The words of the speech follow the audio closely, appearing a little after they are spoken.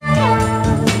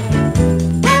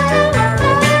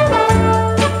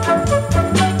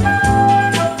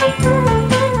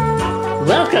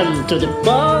to the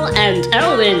Paul and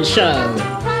Elwin Show.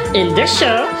 In this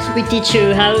show, we teach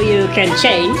you how you can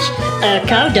change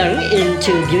cow dung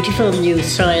into beautiful new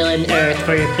soil and earth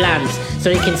for your plants. So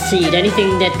you can seed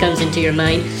anything that comes into your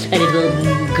mind and it will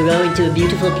grow into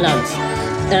beautiful plants.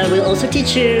 We'll also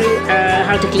teach you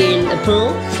how to clean a pool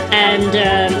and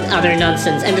other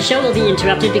nonsense. And the show will be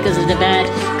interrupted because of the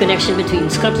bad connection between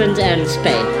Scotland and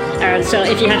Spain. And so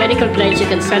if you have any complaints, you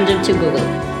can send them to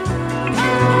Google.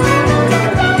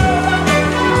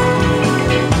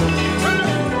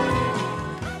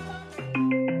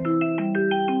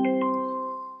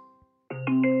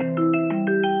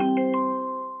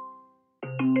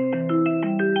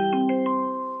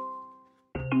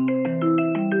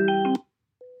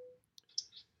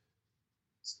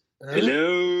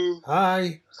 Hello.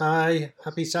 Hi.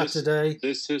 Happy Saturday.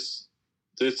 This is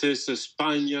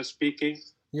Spania speaking.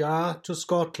 Yeah, to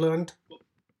Scotland.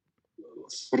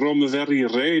 From a very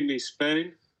rainy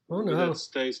Spain. Oh no. That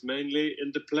stays mainly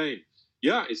in the plain.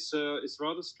 Yeah, it's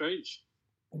rather strange.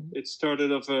 It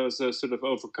started off as a sort of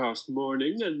overcast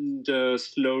morning, and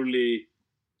slowly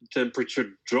the temperature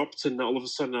dropped, and all of a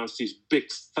sudden I see these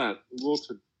big fat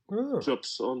water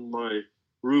drops on my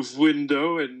roof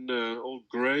window and all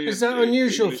grey. Is that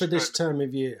unusual for this time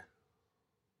of year?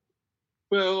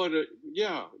 Well,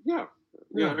 yeah.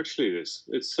 Actually, it is.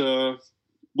 It's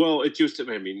well, it used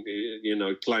to. I mean,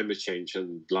 climate change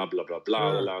and blah blah blah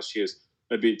blah. The last years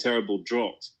have been terrible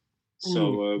droughts,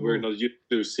 so we're not used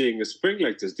to seeing a spring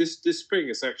like this. This spring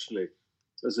is actually,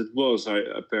 as it was,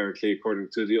 apparently, according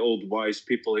to the old wise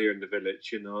people here in the village.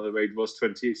 The way it was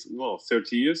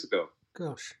 30 years ago.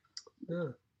 Gosh,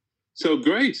 yeah. So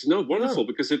great, wonderful,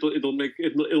 because it'll make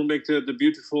the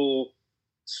beautiful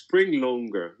spring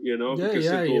longer, because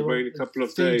it will rain a couple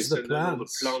of days and all the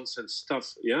plants and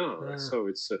stuff. Yeah. So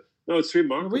it's it's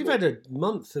remarkable. We've had a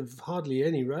month of hardly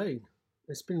any rain.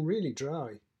 It's been really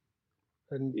dry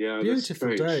and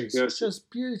beautiful days. Yes. Just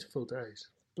beautiful days,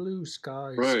 blue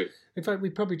skies. Right. In fact, we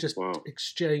probably just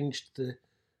exchanged the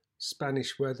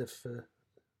Spanish weather for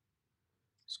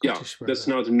Scottish weather. That's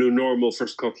now the new normal for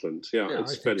Scotland. Yeah,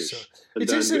 it's Spanish. So.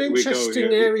 It is an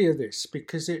interesting area, this,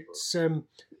 because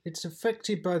it's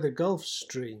affected by the Gulf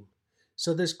Stream.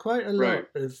 So there's quite a lot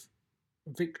of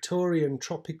Victorian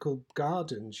tropical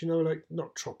gardens, like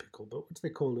not tropical, but what do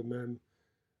they call them?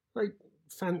 Like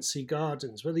fancy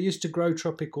gardens where they used to grow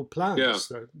tropical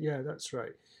plants. Yeah, that's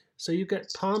right. So you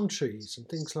get palm trees and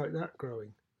things like that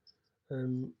growing.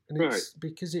 And it's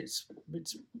because it's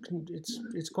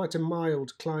quite a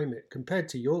mild climate compared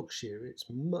to Yorkshire. It's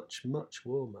much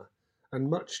warmer and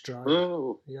much drier.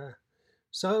 Oh, yeah.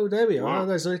 So there we are.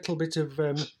 There's a little bit of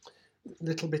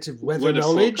weather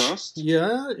knowledge. Forecast.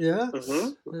 Yeah.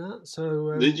 Uh-huh. Yeah.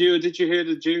 So did you hear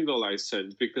the jingle I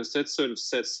sent? Because that sort of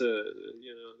sets a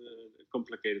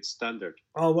complicated standard.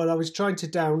 Oh well, I was trying to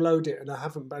download it and I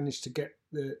haven't managed to get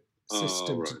the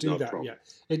system to do that yet.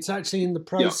 It's actually in the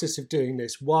process of doing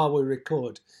this while we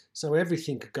record, so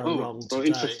everything could go wrong today. Oh,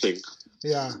 interesting.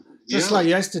 Yeah, just like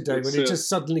yesterday when it just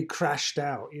suddenly crashed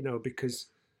out, because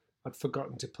I'd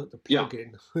forgotten to put the plug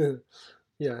in.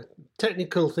 Yeah,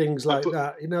 technical things like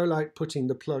that, like putting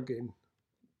the plug in.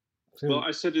 Well,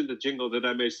 I said in the jingle that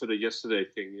I made for the yesterday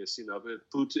thing is,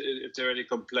 if there are any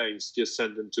complaints, just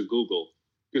send them to Google,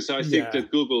 because I think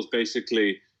that Google's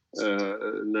basically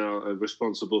now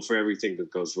responsible for everything that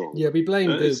goes wrong. Yeah, we blame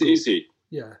Google. It's easy.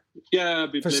 Yeah. Yeah,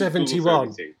 for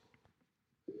 71.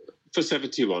 For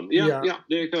 71. Yeah,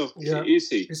 there you go. Yeah.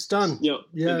 Easy. It's done. Yeah.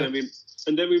 Yeah.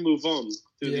 And then we move on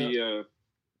to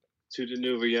the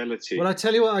new reality. Well, I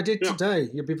tell you what I did today.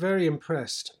 You'll be very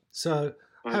impressed. So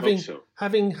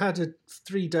having had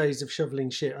 3 days of shoveling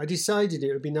shit, I decided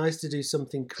it would be nice to do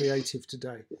something creative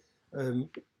today.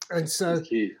 And so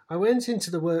I went into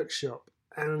the workshop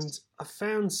and I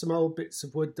found some old bits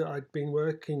of wood that I'd been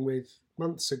working with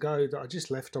months ago that I just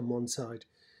left on one side.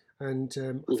 And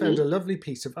I found a lovely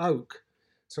piece of oak.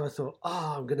 So I thought,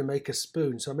 I'm going to make a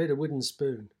spoon. So I made a wooden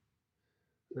spoon.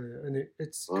 And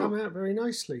it's come out very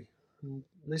nicely. And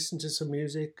listened to some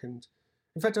music. And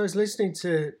in fact, I was listening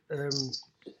to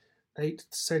 8th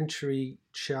century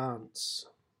chants.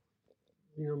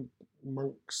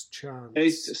 Monks' chants.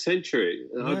 8th century.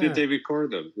 How did they record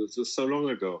them? This was so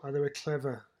long ago. Oh, they were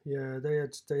clever. Yeah, they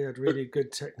had really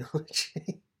good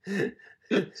technology.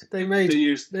 they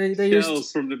used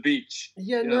shells from the beach.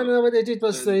 Yeah, no. What they did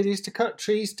was they used to cut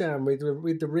trees down with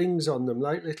the rings on them,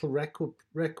 like little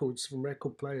records from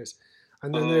record players,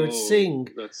 and then they would sing,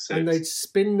 and they'd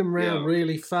spin them round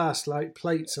really fast, like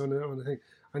plates on a thing,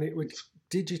 and it would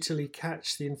digitally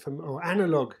catch the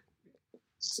analog,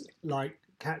 like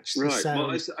catch the sound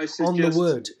on the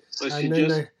wood, and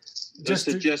then I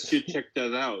suggest you check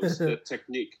that out, that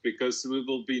technique, because we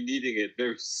will be needing it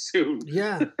very soon.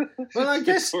 Yeah. Well, I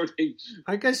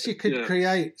guess you could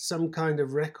create some kind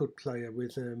of record player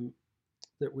with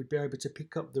that would be able to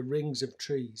pick up the rings of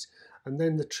trees, and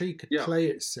then the tree could play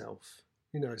itself.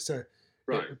 So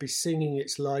it would be singing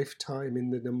its lifetime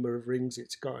in the number of rings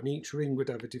it's got, and each ring would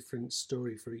have a different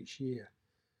story for each year.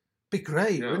 Be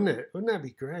great, wouldn't it? Wouldn't that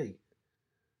be great?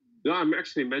 No, I'm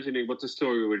actually imagining what the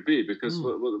story would be, because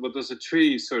what does a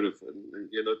tree sort of,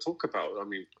 talk about? I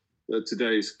mean,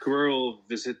 today squirrel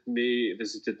visited me.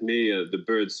 The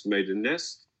birds made a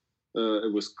nest.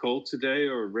 It was cold today,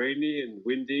 or rainy and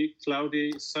windy,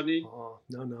 cloudy, sunny. Oh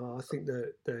no! I think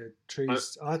the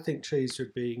trees. I think trees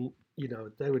would be,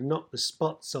 they would knock the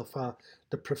spots off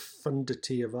the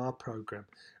profundity of our program.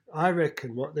 I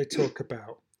reckon what they talk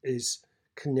about is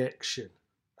connection.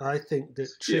 I think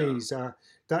that trees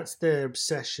that's their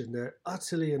obsession. They're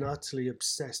utterly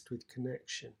obsessed with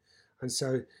connection. And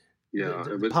so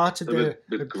part of their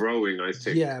growing, I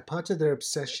think. Yeah, part of their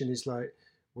obsession is like,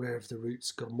 where have the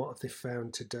roots gone? What have they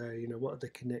found today? What are they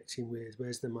connecting with?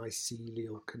 Where's the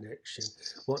mycelial connection?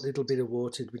 What little bit of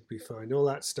water did we find? All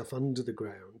that stuff under the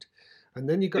ground. And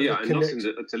then you've got the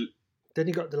connection. Then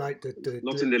you got the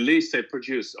not in the least they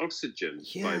produce oxygen.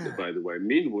 By the way.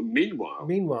 Meanwhile,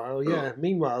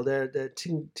 they're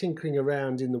tinkering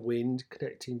around in the wind,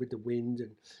 connecting with the wind,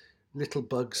 and little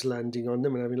bugs landing on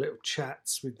them and having little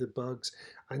chats with the bugs.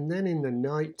 And then in the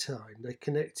night time, they're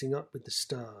connecting up with the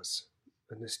stars,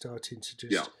 and they're starting to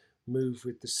just move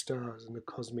with the stars and the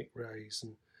cosmic rays,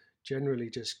 and generally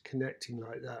just connecting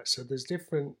like that. So there's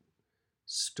different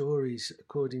stories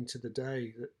according to the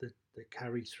day that they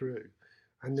carry through.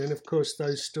 And then, of course,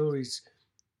 those stories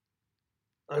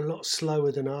are a lot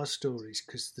slower than our stories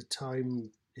because the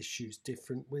time issue's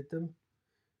different with them.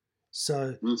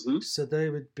 So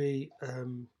they would be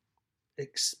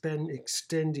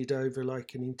extended over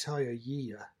like an entire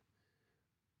year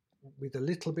with a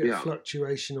little bit of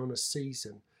fluctuation on a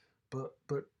season. But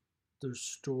the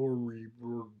story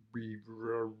would be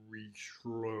very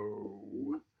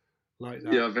slow. Like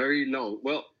that. Yeah, very long.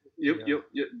 Well,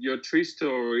 your tree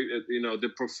story,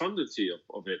 the profundity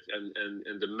of it,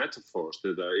 and the metaphors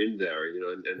that are in there, and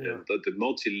the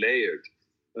multi-layered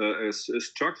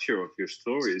structure of your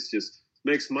story just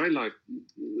makes my life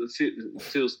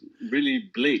feels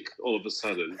really bleak all of a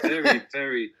sudden. Very,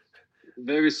 very,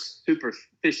 very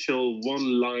superficial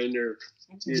one-liner.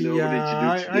 What did you do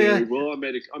today? Well, I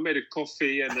made a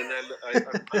coffee, and then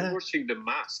I'm watching The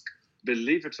Mask.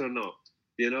 Believe it or not.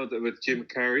 With Jim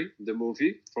Carrey, the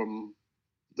movie from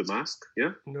The Mask.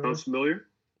 Yeah? No. Sounds familiar?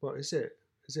 What is it?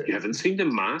 You haven't seen The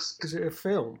Mask? Is it a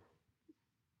film?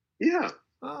 Yeah.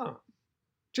 Ah.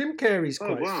 Jim Carrey's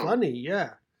quite funny,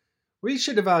 yeah. We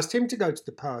should have asked him to go to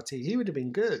the party. He would have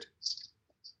been good.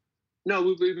 No,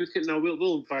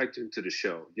 we'll invite him to the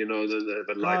show. The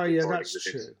live that's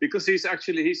true. Because he's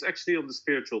actually on the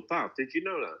spiritual path. Did you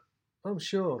know that? I'm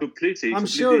sure. Completely.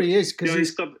 Sure he is, because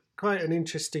he's quite an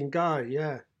interesting guy.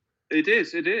 Yeah. It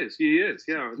is. He is.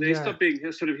 Yeah. And he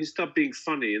stopped being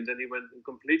funny, and then he went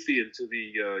completely into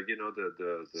the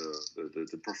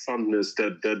the profoundness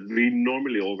that we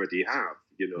normally already have.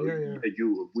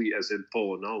 We as in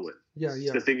Paul and Owen. Yeah.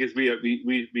 The thing is,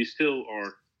 we still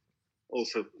are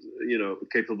also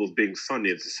capable of being funny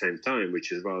at the same time,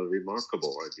 which is rather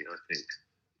remarkable. I think.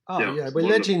 Oh yeah, we're wonderful.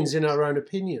 Legends in our own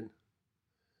opinion.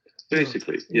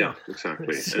 Basically, yeah,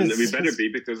 exactly. And we better be,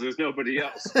 because there's nobody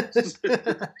else.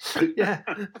 Yeah.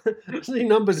 The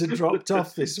numbers have dropped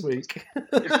off this week.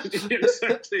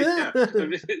 Exactly, yeah. I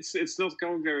mean, it's not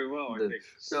going very well, I think.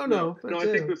 No. I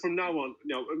think from now on,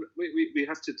 we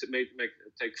have to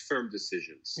take firm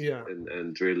decisions. Yeah.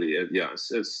 And really,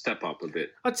 step up a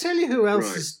bit. I'll tell you who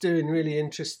else is doing really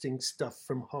interesting stuff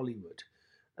from Hollywood.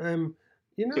 Good.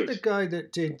 The guy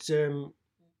that did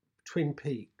Twin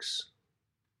Peaks?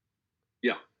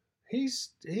 Yeah. He's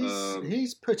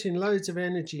putting loads of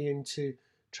energy into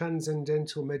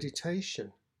transcendental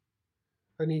meditation,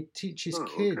 and he teaches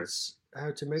kids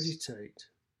how to meditate,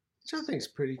 which I think is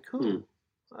pretty cool.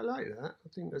 I like that. I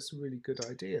think that's a really good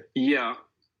idea. Yeah,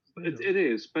 it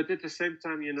is. But at the same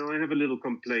time, I have a little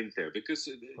complaint there, because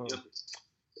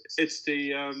it's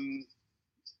the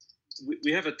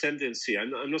we have a tendency.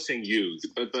 I'm not saying you,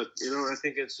 but I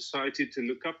think in society to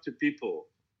look up to people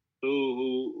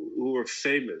who are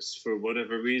famous for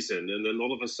whatever reason, and then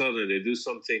all of a sudden they do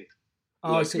something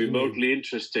remotely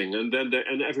interesting, and then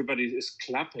everybody is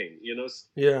clapping.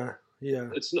 Yeah.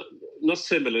 It's not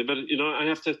similar, but I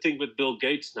have to think with Bill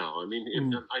Gates now. I mean,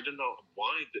 I don't know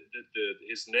why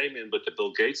his name in with the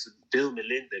Bill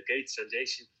Melinda Gates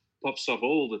Foundation pops up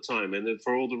all the time, and then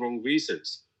for all the wrong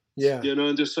reasons. Yeah. You know,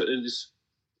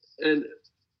 and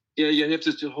yeah, you have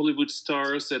the Hollywood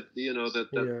stars that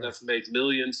have made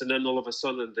millions, and then all of a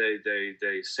sudden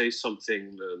they say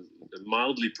something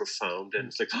mildly profound, and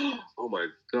it's like, oh my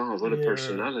God, what a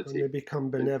personality! And they become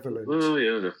benevolent. Oh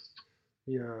yeah.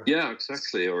 Yeah. Yeah,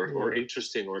 exactly, or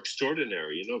interesting or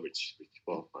extraordinary, you know, which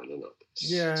well, I don't know.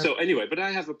 Yeah. So anyway, but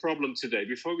I have a problem today.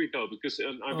 Before we go, because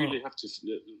I really have to.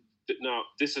 Now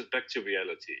this is back to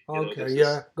reality.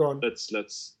 Okay. Go on.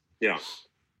 Let's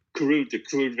the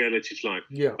crude reality life.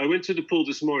 Yeah. I went to the pool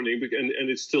this morning, and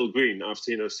it's still green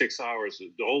after 6 hours.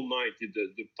 The whole night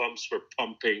the pumps were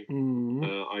pumping. Mm-hmm.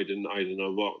 I don't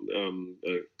know what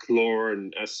chlor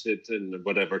and acid and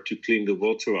whatever to clean the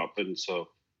water up, and so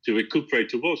to recuperate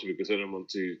the water, because I don't want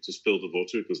to spill the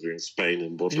water because we're in Spain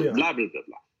and water blah blah blah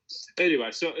blah.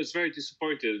 Anyway, so it's very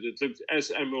disappointed. It looked as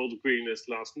emerald green as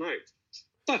last night,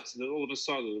 but then all of a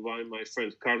sudden, my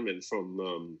friend Carmen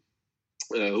from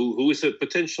who is a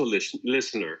potential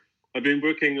listener. I've been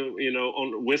working,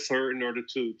 with her in order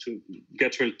to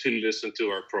get her to listen to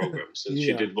our programs, and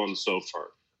she did one so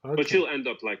far. Okay. But she'll end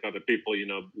up like other people,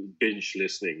 binge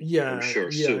listening. Yeah, I'm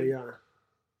sure soon. Yeah.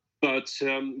 But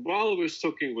while I was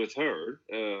talking with her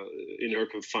in her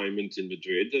confinement in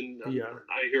Madrid, and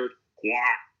I heard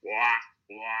quack, quack,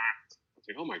 quack. I was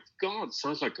like, oh my God,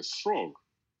 sounds like a frog.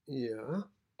 Yeah.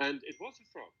 And it was a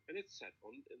frog, and it sat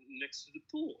next to the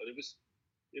pool, and it was.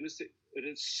 It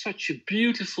is such a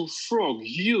beautiful frog,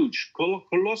 huge,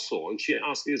 colossal. And she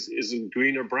asked, "Is it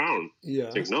green or brown?" Yeah.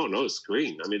 I think, no, it's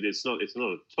green. I mean, it's not a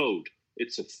toad.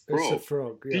 It's a frog. It's a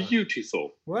frog. Yeah.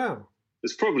 Beautiful. Wow.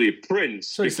 It's probably a prince.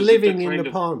 So it's living in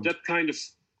the pond. That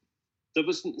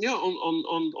was on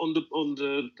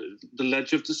the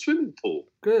ledge of the swimming pool.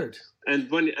 Good. And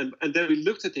then we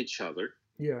looked at each other.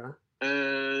 Yeah.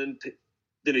 And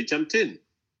then he jumped in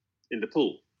the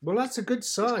pool. Well, that's a good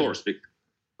sign. Of course.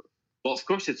 Well, of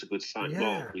course it's a good sign. Yeah.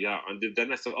 Well, yeah. And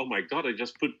then I thought, oh my God, I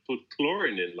just put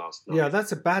chlorine in last night. Yeah,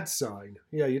 that's a bad sign.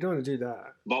 Yeah, you don't want to do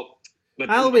that. Well, but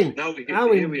Alvin,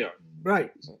 here we are.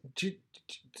 Right.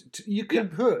 You can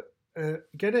put,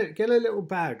 get a little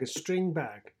bag, a string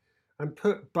bag, and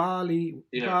put barley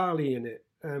in it,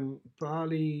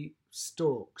 barley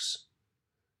stalks,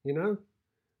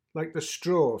 like the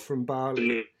straw from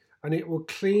barley, and it will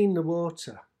clean the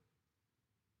water.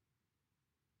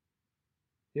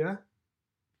 Yeah?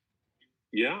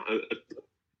 Yeah.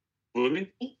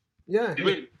 Really? Yeah,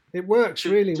 it works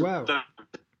really well.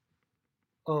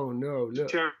 Oh no,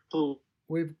 look.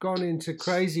 We've gone into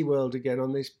crazy world again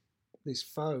on this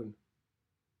phone.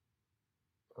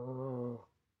 Oh,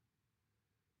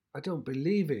 I don't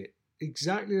believe it.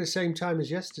 Exactly the same time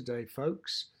as yesterday,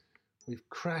 folks. We've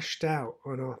crashed out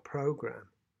on our program.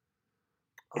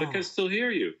 But I can still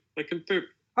hear you. I can poop.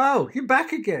 Oh, you're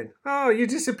back again. Oh, you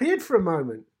disappeared for a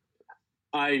moment.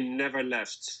 I never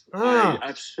left.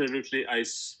 I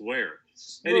swear.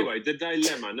 Anyway, the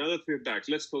dilemma. Now that we're back,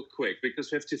 let's go quick because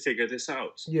we have to figure this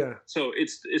out. Yeah. So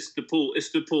it's the pool.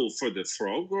 Is the pool for the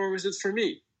frog or is it for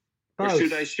me? Both. Or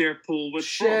should I share pool with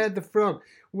share frog? the frog?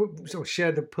 So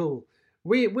share the pool.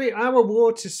 We our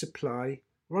water supply.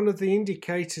 One of the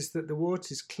indicators that the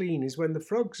water's clean is when the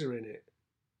frogs are in it.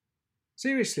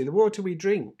 Seriously, the water we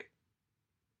drink.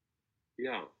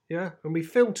 Yeah. Yeah, and we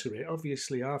filter it,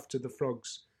 obviously, after the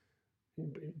frogs,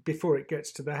 before it gets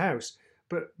to the house.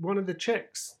 But one of the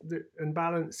checks and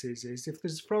balances is if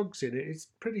there's frogs in it, it's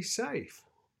pretty safe.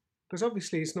 Because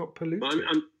obviously it's not polluted.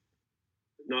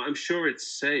 I'm sure it's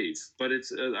safe, but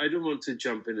it's. I don't want to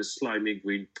jump in a slimy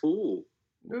green pool.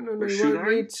 No, you won't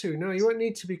need to. No, you won't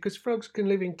need to because frogs can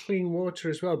live in clean water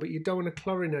as well, but you don't want to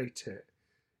chlorinate it.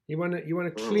 You want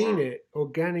to clean it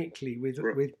organically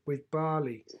with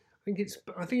barley.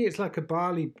 I think it's like a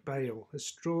barley bale,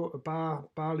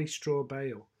 barley straw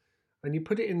bale, and you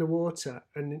put it in the water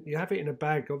and you have it in a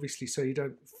bag, obviously, so you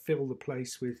don't fill the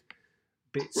place with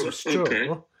bits of straw. Okay.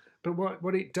 But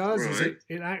what it does is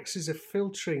it acts as a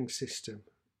filtering system,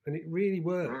 and it really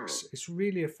works. It's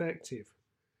really effective.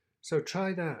 So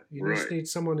try that. You just need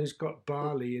someone who's got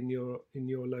barley in your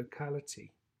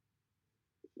locality.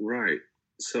 Right.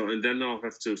 So and then I'll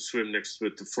have to swim next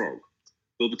with the frog.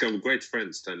 We'll become great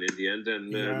friends then in the end,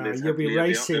 and you'll be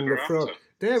racing the frog.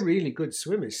 They're really good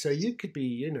swimmers, so you could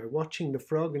be, watching the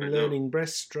frog and learning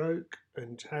breaststroke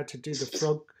and how to do the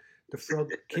frog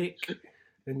kick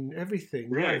and everything.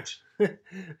 Right. Yeah.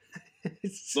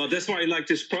 Well, that's why I like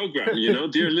this program,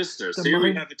 dear listeners. Here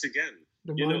we have it again.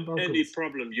 Any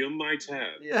problem you might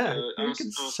have, we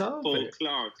can solve Paul it.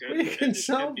 Clark, we can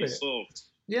solve it. Solved.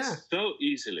 Yeah, so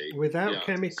easily without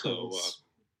chemicals.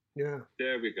 So,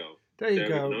 there we go. There you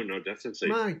go. No, definitely.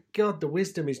 My God, the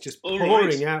wisdom is just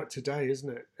pouring out today,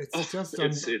 isn't it? It's just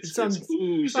it's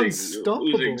oozing,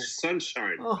 unstoppable. Oozing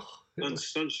sunshine. And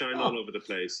sunshine all over the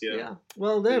place. Yeah.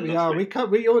 Well, there we are.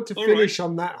 We ought to finish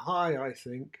on that high, I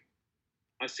think.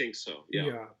 I think so.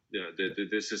 Yeah.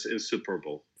 This is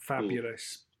insuperable.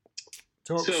 Fabulous.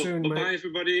 Talk soon, mate. Bye,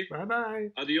 everybody.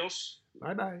 Bye. Adios.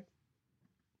 Bye.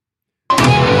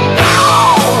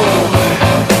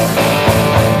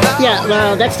 Yeah,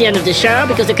 well, that's the end of the show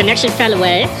because the connection fell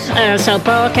away. So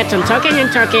Paul kept on talking,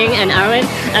 and Aaron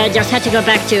just had to go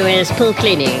back to his pool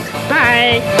cleaning.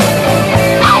 Bye!